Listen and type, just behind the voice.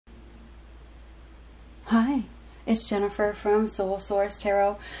Hi, it's Jennifer from Soul Source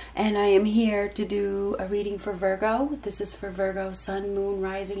Tarot, and I am here to do a reading for Virgo. This is for Virgo, Sun, Moon,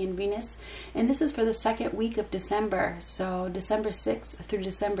 Rising, and Venus, and this is for the second week of December, so December 6th through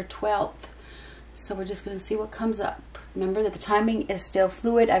December 12th. So we're just going to see what comes up. Remember that the timing is still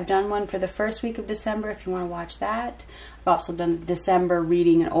fluid. I've done one for the first week of December if you want to watch that. I've also done a December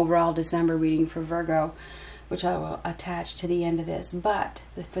reading, an overall December reading for Virgo, which I will attach to the end of this. But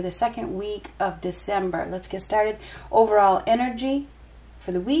for the second week of December, let's get started. Overall energy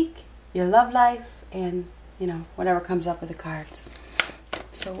for the week, your love life, and, you know, whatever comes up with the cards.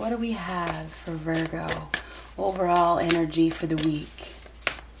 So what do we have for Virgo? Overall energy for the week.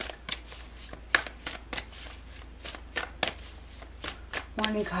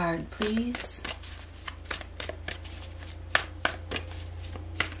 Warning card, please.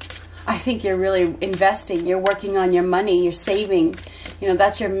 I think you're really investing. You're working on your money. You're saving. You know,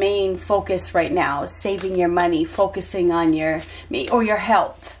 that's your main focus right now, is saving your money, focusing on your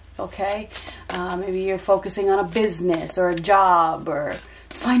health, okay? Maybe you're focusing on a business or a job or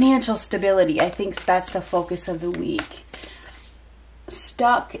financial stability. I think that's the focus of the week.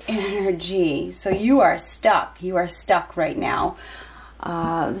 Stuck energy. So you are stuck. You are stuck right now.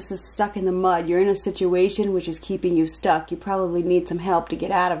 This is stuck in the mud. You're in a situation which is keeping you stuck. You probably need some help to get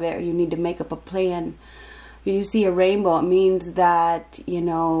out of it, or you need to make up a plan. When you see a rainbow, it means that, you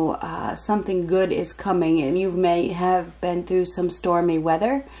know, something good is coming. And you may have been through some stormy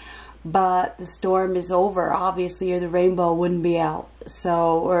weather, but the storm is over, obviously, or the rainbow wouldn't be out.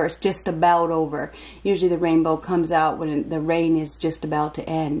 So, or it's just about over. Usually the rainbow comes out when the rain is just about to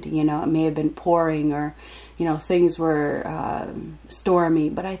end. You know, it may have been pouring, or, you know, things were stormy,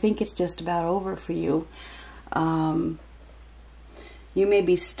 but I think it's just about over for you. You may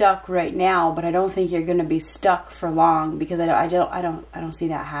be stuck right now, but I don't think you're going to be stuck for long, because I don't see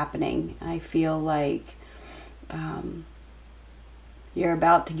that happening. I feel like you're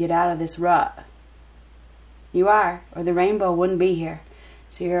about to get out of this rut. You are, or the rainbow wouldn't be here.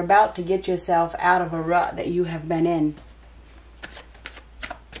 So you're about to get yourself out of a rut that you have been in.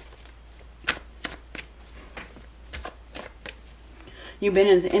 You've been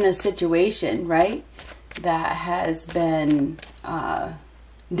in a situation, right, that has been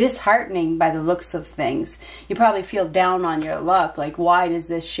disheartening by the looks of things. You probably feel down on your luck, like, why does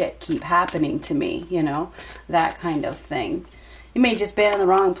this shit keep happening to me, you know, that kind of thing. You may have just been in the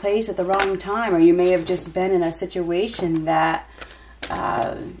wrong place at the wrong time, or you may have just been in a situation that,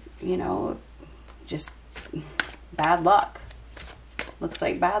 you know, just bad luck. Looks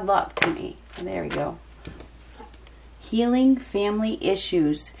like bad luck to me. There we go. Healing family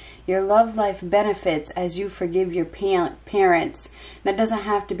issues. Your love life benefits as you forgive your parents. That doesn't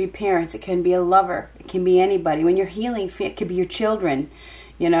have to be parents. It can be a lover. It can be anybody. When you're healing, it could be your children,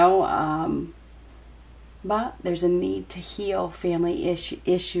 you know. But there's a need to heal family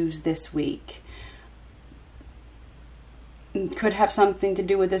issues this week. It could have something to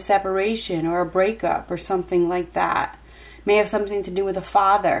do with a separation or a breakup or something like that. May have something to do with a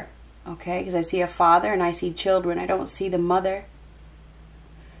father. Okay, because I see a father and I see children. I don't see the mother.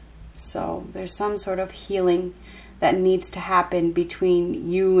 So there's some sort of healing that needs to happen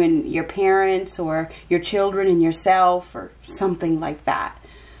between you and your parents, or your children and yourself, or something like that.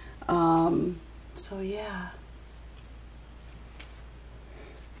 So yeah.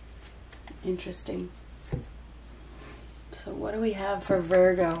 Interesting. So what do we have for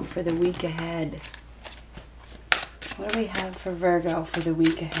Virgo for the week ahead? What do we have for Virgo for the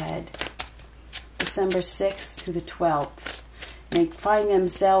week ahead? December 6th through the 12th. They find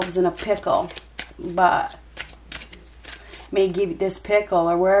themselves in a pickle, but may give this pickle,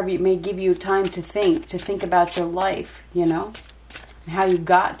 or wherever, it may give you time to think about your life, you know, and how you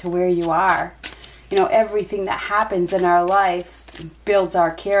got to where you are. You know, everything that happens in our life builds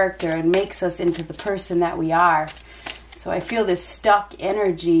our character and makes us into the person that we are. So I feel this stuck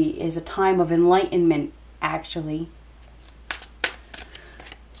energy is a time of enlightenment, actually.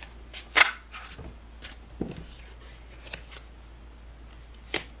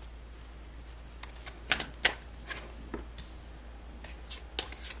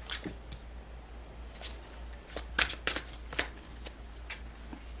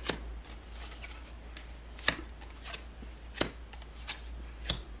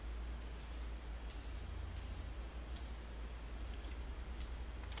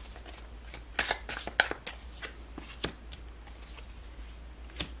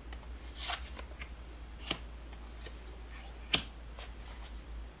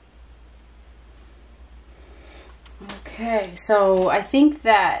 Okay, so I think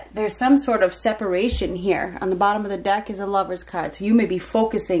that there's some sort of separation here. On the bottom of the deck is a Lover's card. So you may be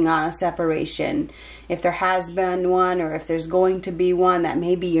focusing on a separation. If there has been one, or if there's going to be one, that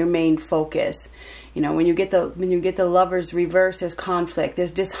may be your main focus. You know, when you get the Lover's reverse, there's conflict, there's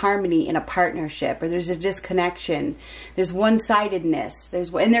disharmony in a partnership, or there's a disconnection, there's one-sidedness,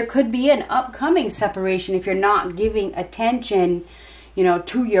 and there could be an upcoming separation if you're not giving attention, you know,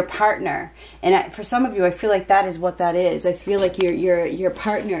 to your partner. And for some of you, I feel like that is what that is. I feel like your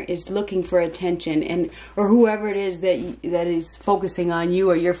partner is looking for attention, and or whoever it is that is focusing on you,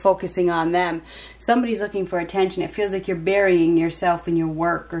 or you're focusing on them. Somebody's looking for attention. It feels like you're burying yourself in your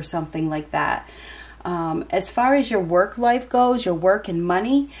work or something like that. As far as your work life goes, your work and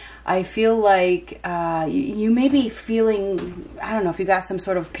money, I feel like you may be feeling, I don't know if you got some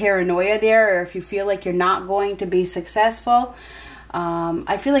sort of paranoia there, or if you feel like you're not going to be successful.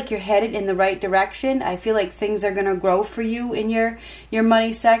 I feel like you're headed in the right direction. I feel like things are going to grow for you in your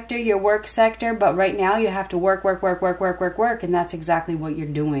money sector, your work sector. But right now you have to work, and that's exactly what you're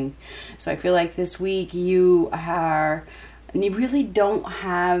doing. So I feel like this week you really don't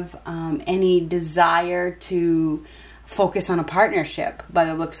have any desire to focus on a partnership by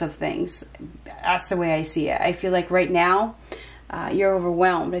the looks of things. That's the way I see it. I feel like right now you're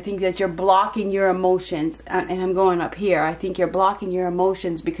overwhelmed. I think that you're blocking your emotions, and I'm going up here. I think you're blocking your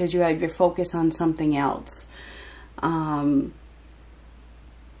emotions because you have your focus on something else.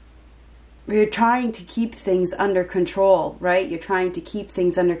 You're trying to keep things under control, right? You're trying to keep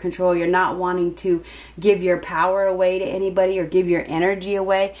things under control. You're not wanting to give your power away to anybody or give your energy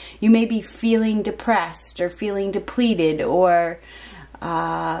away. You may be feeling depressed or feeling depleted, or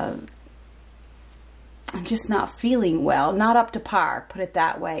just not feeling well, not up to par, put it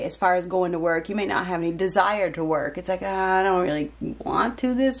that way. As far as going to work, you may not have any desire to work. It's like, I don't really want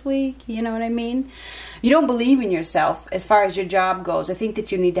to this week. You know what I mean? You don't believe in yourself as far as your job goes. I think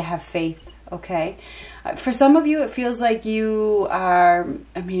that you need to have faith, okay? For some of you, it feels like you are,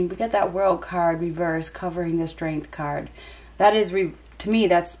 I mean, we got that World card reverse covering the Strength card. That is, to me,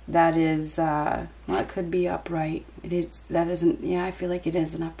 that is, well, it could be upright. It is, that isn't, yeah, I feel like it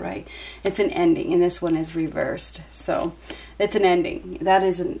is an upright. It's an ending, and this one is reversed. So it's an ending. That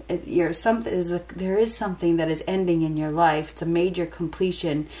isn't, there is something that is ending in your life. It's a major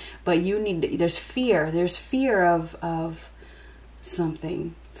completion, but you need to, there's fear of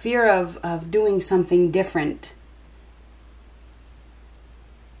something. Fear of doing something different.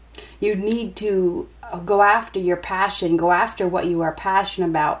 You need to go after your passion. Go after what you are passionate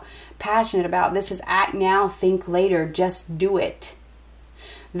about. This is act now, think later. Just do it.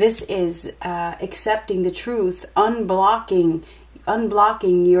 This is accepting the truth, unblocking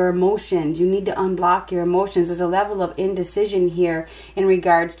your emotions. You need to unblock your emotions. There's a level of indecision here in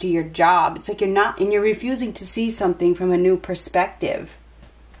regards to your job. It's like you're refusing to see something from a new perspective.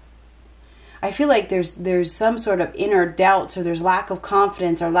 I feel like there's some sort of inner doubts, or there's lack of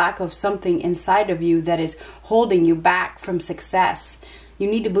confidence, or lack of something inside of you that is holding you back from success. You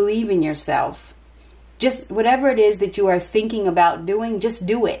need to believe in yourself. Just whatever it is that you are thinking about doing, just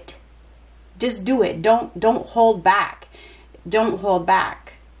do it. Just do it. Don't hold back. Don't hold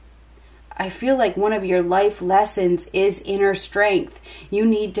back. I feel like one of your life lessons is inner strength. You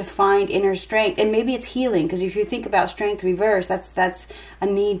need to find inner strength. And maybe it's healing, because if you think about strength reverse, that's a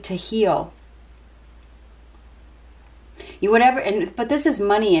need to heal. But this is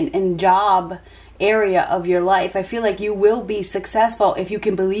money and job area of your life. I feel like you will be successful if you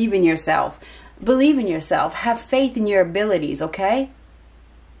can believe in yourself. Believe in yourself. Have faith in your abilities, okay?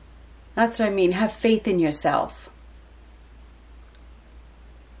 That's what I mean. Have faith in yourself.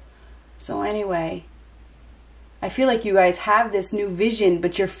 So anyway, I feel like you guys have this new vision,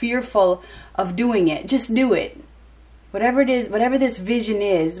 but you're fearful of doing it. Just do it. Whatever it is, whatever this vision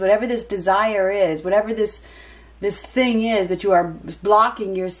is, whatever this desire is, whatever this thing is that you are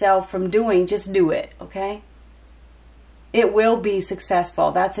blocking yourself from doing, just do it, okay? It will be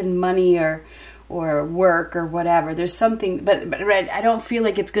successful. That's in money or work or whatever. There's something, but I don't feel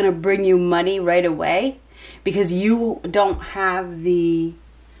like it's going to bring you money right away, because you don't have the,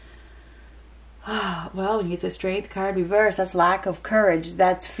 well, you get the Strength card reverse. That's lack of courage.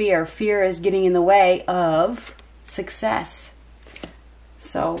 That's fear. Fear is getting in the way of success.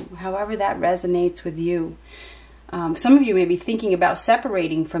 So however that resonates with you. Some of you may be thinking about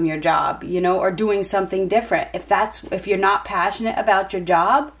separating from your job, you know, or doing something different. If you're not passionate about your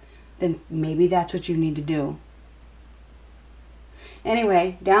job, then maybe that's what you need to do.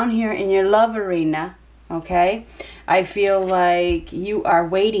 Anyway, down here in your love arena, okay, I feel like you are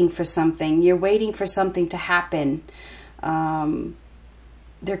waiting for something. You're waiting for something to happen.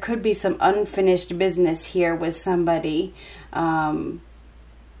 there could be some unfinished business here with somebody.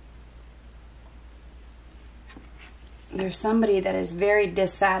 There's somebody that is very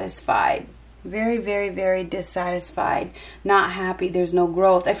dissatisfied. Very, very, very dissatisfied. Not happy. There's no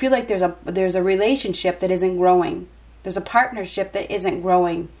growth. I feel like there's a relationship that isn't growing. There's a partnership that isn't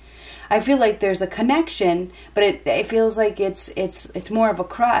growing. I feel like there's a connection, but it feels like it's more of a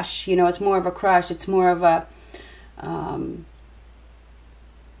crush. You know, it's more of a crush. It's more of a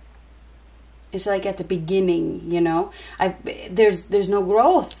it's like at the beginning, you know. There's no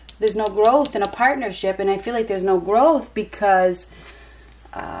growth. There's no growth in a partnership, and I feel like there's no growth because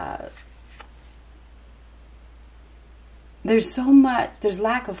there's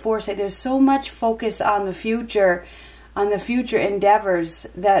lack of foresight. There's so much focus on the future endeavors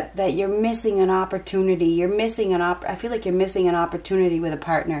that you're missing an opportunity. I feel like you're missing an opportunity with a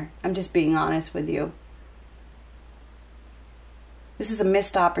partner. I'm just being honest with you. This is a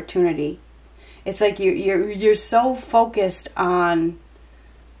missed opportunity. It's like you're so focused on,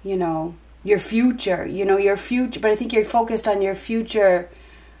 you know, your future, but I think you're focused on your future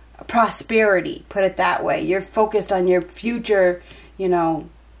prosperity, put it that way. You're focused on your future, you know,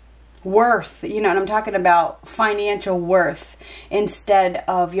 worth, you know, and I'm talking about financial worth instead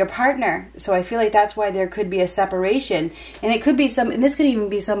of your partner. So I feel like that's why there could be a separation, and it could be and this could even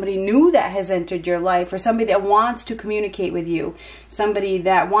be somebody new that has entered your life, or somebody that wants to communicate with you, somebody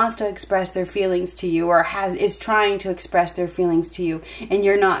that wants to express their feelings to you, or is trying to express their feelings to you, and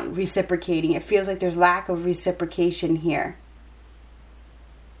you're not reciprocating. It feels like there's lack of reciprocation here.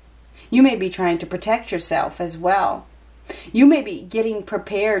 You may be trying to protect yourself as well. You may be getting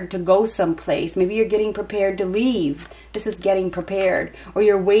prepared to go someplace. Maybe you're getting prepared to leave. This is getting prepared. Or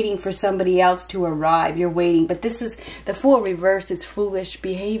you're waiting for somebody else to arrive. You're waiting. But this is, the Fool reversed is foolish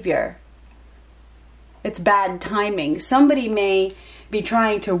behavior. It's bad timing. Somebody may be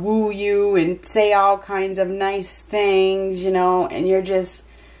trying to woo you and say all kinds of nice things, you know, and you're just,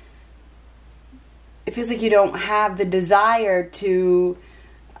 it feels like you don't have the desire to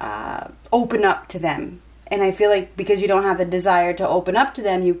open up to them. And I feel like because you don't have the desire to open up to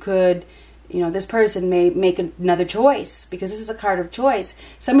them, you could, you know, this person may make another choice, because this is a card of choice.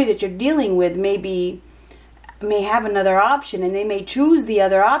 Somebody that you're dealing with may have another option, and they may choose the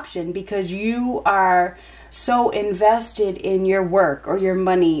other option because you are so invested in your work or your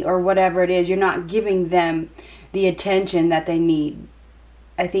money or whatever it is. You're not giving them the attention that they need.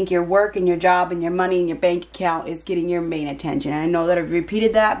 I think your work and your job and your money and your bank account is getting your main attention. And I know that I've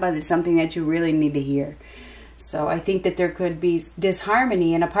repeated that, but it's something that you really need to hear. So I think that there could be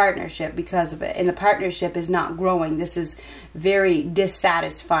disharmony in a partnership because of it. And the partnership is not growing. This is very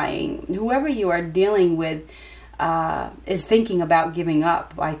dissatisfying. Whoever you are dealing with is thinking about giving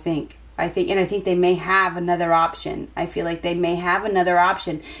up, I think. And I think they may have another option. I feel like they may have another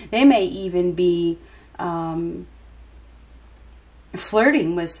option. They may even be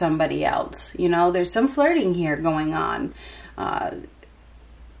flirting with somebody else. You know, there's some flirting here going on. I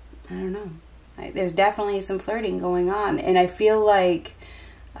don't know. There's definitely some flirting going on. And I feel like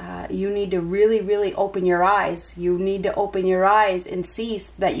you need to really, really open your eyes. You need to open your eyes and see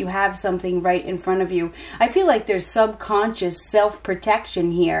that you have something right in front of you. I feel like there's subconscious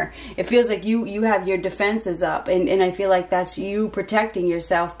self-protection here. It feels like you have your defenses up. And I feel like that's you protecting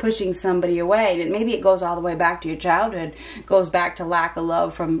yourself, pushing somebody away. And maybe it goes all the way back to your childhood. It goes back to lack of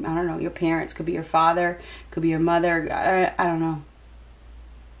love from, I don't know, your parents. Could be your father. Could be your mother. I don't know.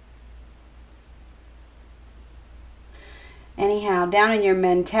 Anyhow, down in your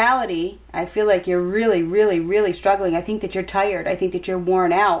mentality, I feel like you're really, really, really struggling. I think that you're tired. I think that you're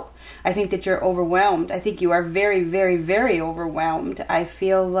worn out. I think that you're overwhelmed. I think you are very, very, very overwhelmed. I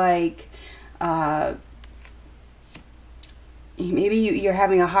feel like maybe you're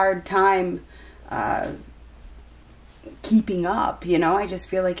having a hard time keeping up, you know? I just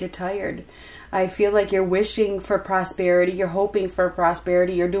feel like you're tired. I feel like you're wishing for prosperity. You're hoping for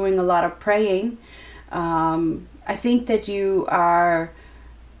prosperity. You're doing a lot of praying. I think that you are,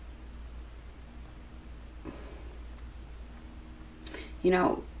 you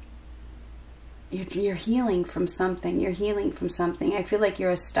know, you're healing from something. You're healing from something. I feel like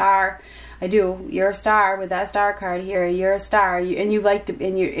you're a star. I do. You're a star with that star card here. You're a star, and you like to,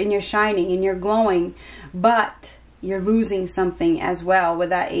 and you're shining and you're glowing, but you're losing something as well with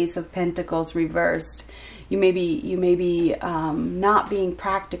that Ace of Pentacles reversed. You may be not being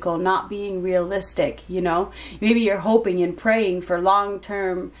practical, not being realistic, you know. Maybe you're hoping and praying for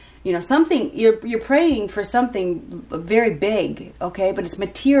long-term, you know, something. You're praying for something very big, okay, but it's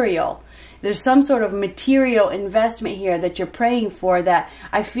material. There's some sort of material investment here that you're praying for that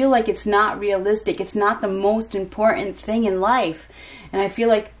I feel like it's not realistic. It's not the most important thing in life. And I feel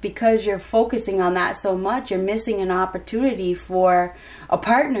like because you're focusing on that so much, you're missing an opportunity for a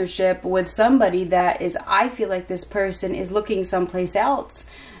partnership with somebody that is, I feel like this person is looking someplace else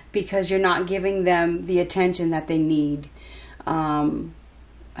because you're not giving them the attention that they need.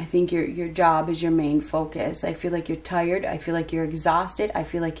 I think your job is your main focus. I feel like you're tired. I feel like you're exhausted. I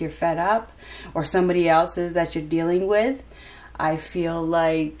feel like you're fed up, or somebody else's that you're dealing with. I feel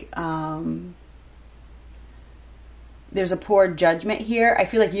like there's a poor judgment here. I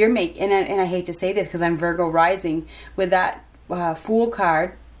feel like you're making, and I hate to say this because I'm Virgo rising, with that Fool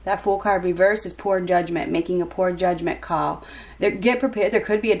card. That Fool card reversed is poor judgment, making a poor judgment call. Get prepared. There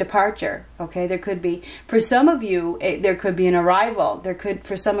could be a departure. Okay, there could be. For some of you, there could be an arrival.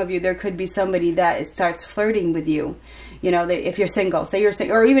 For some of you, there could be somebody that starts flirting with you. You know, if you're single, say you're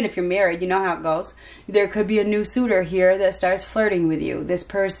single, or even if you're married, you know how it goes. There could be a new suitor here that starts flirting with you. This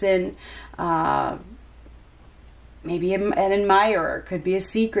person, maybe an admirer, could be a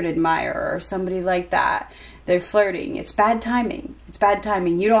secret admirer or somebody like that. They're flirting. It's bad timing. It's bad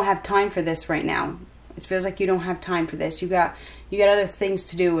timing. You don't have time for this right now. It feels like you don't have time for this. You got other things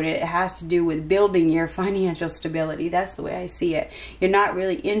to do, and it has to do with building your financial stability. That's the way I see it. You're not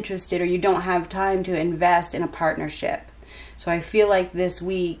really interested, or you don't have time to invest in a partnership. So I feel like this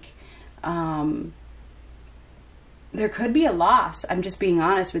week, there could be a loss. I'm just being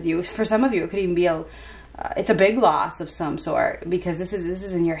honest with you. For some of you, it could even be it's a big loss of some sort, because this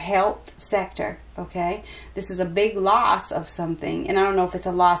is in your health sector. Okay, this is a big loss of something, and I don't know if it's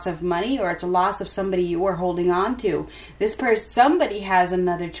a loss of money or it's a loss of somebody you were holding on to. Somebody has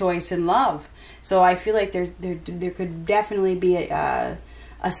another choice in love. So I feel like there could definitely be a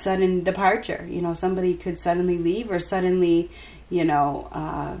sudden departure. You know, somebody could suddenly leave, or suddenly, you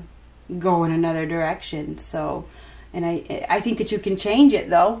know, go in another direction. So. And I think that you can change it,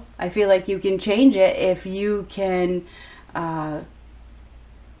 though. I feel like you can change it if you can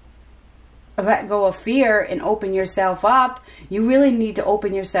let go of fear and open yourself up. You really need to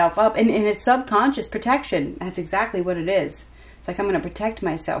open yourself up. And it's subconscious protection. That's exactly what it is. It's like, I'm going to protect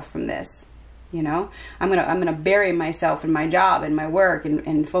myself from this. You know, I'm gonna bury myself in my job and my work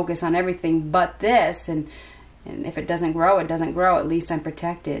and focus on everything but this. And if it doesn't grow, it doesn't grow. At least I'm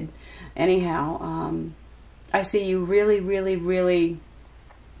protected. Anyhow, I see you really, really, really,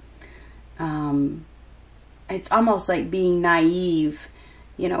 it's almost like being naive,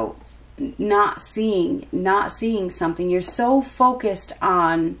 you know, not seeing something. You're so focused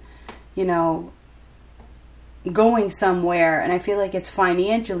on, you know, going somewhere, and I feel like it's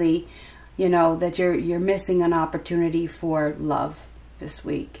financially, you know, that you're missing an opportunity for love this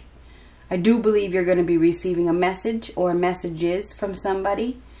week. I do believe you're going to be receiving a message or messages from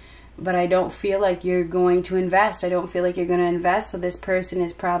somebody, but I don't feel like you're going to invest. I don't feel like you're going to invest, so this person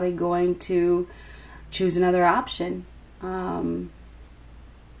is probably going to choose another option.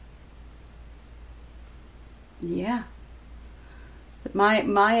 Yeah.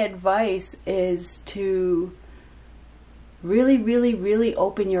 My advice is to really, really, really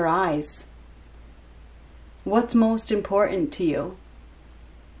open your eyes. What's most important to you?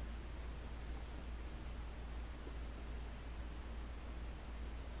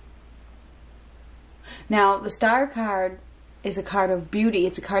 Now, the Star card is a card of beauty.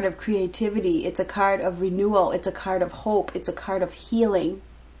 It's a card of creativity. It's a card of renewal. It's a card of hope. It's a card of healing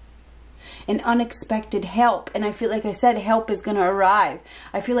and unexpected help. And I feel like I said, help is going to arrive.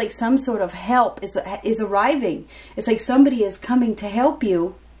 I feel like some sort of help is arriving. It's like somebody is coming to help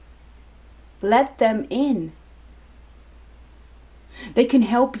you. Let them in. They can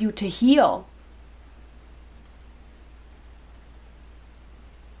help you to heal.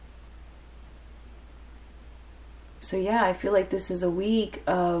 So yeah, I feel like this is a week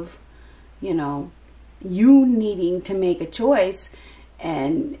of, you know, you needing to make a choice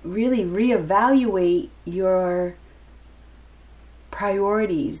and really reevaluate your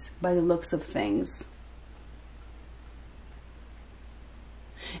priorities by the looks of things.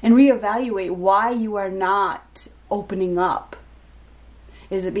 And reevaluate why you are not opening up.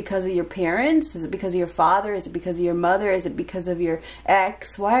 Is it because of your parents? Is it because of your father? Is it because of your mother? Is it because of your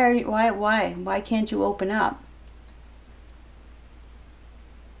ex? Why can't you open up?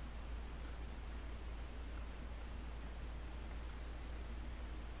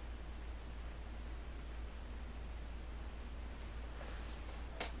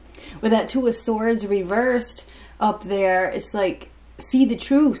 With that Two of Swords reversed up there, it's like, see the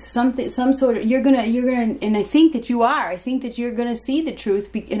truth. Some sort of, you're gonna, and I think that you are. I think that you're gonna see the truth,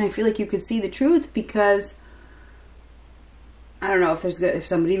 and I feel like you could see the truth because I don't know if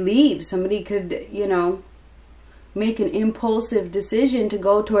somebody leaves, somebody could, you know, make an impulsive decision to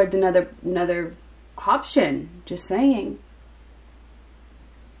go towards another option. Just saying.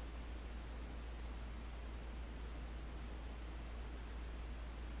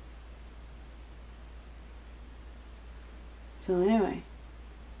 So anyway,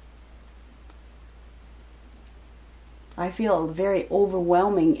 I feel a very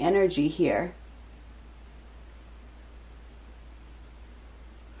overwhelming energy here.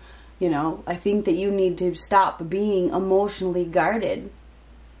 You know, I think that you need to stop being emotionally guarded.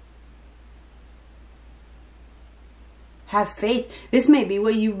 Have faith. This may be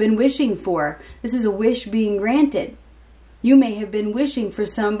what you've been wishing for. This is a wish being granted. You may have been wishing for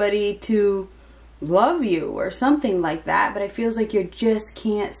somebody to love you or something like that, but it feels like you just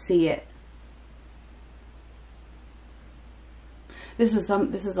can't see it. This is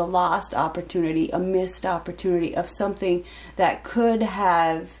a lost opportunity, a missed opportunity of something that could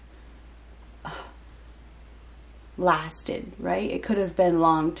have lasted, right? It could have been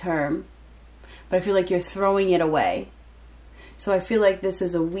long term, but I feel like you're throwing it away. So I feel like this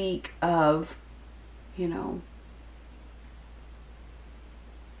is a week of, you know,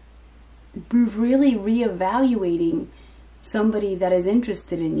 really reevaluating somebody that is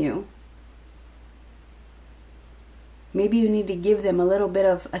interested in you. Maybe you need to give them a little bit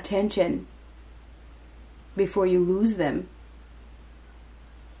of attention before you lose them.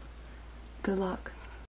 Good luck.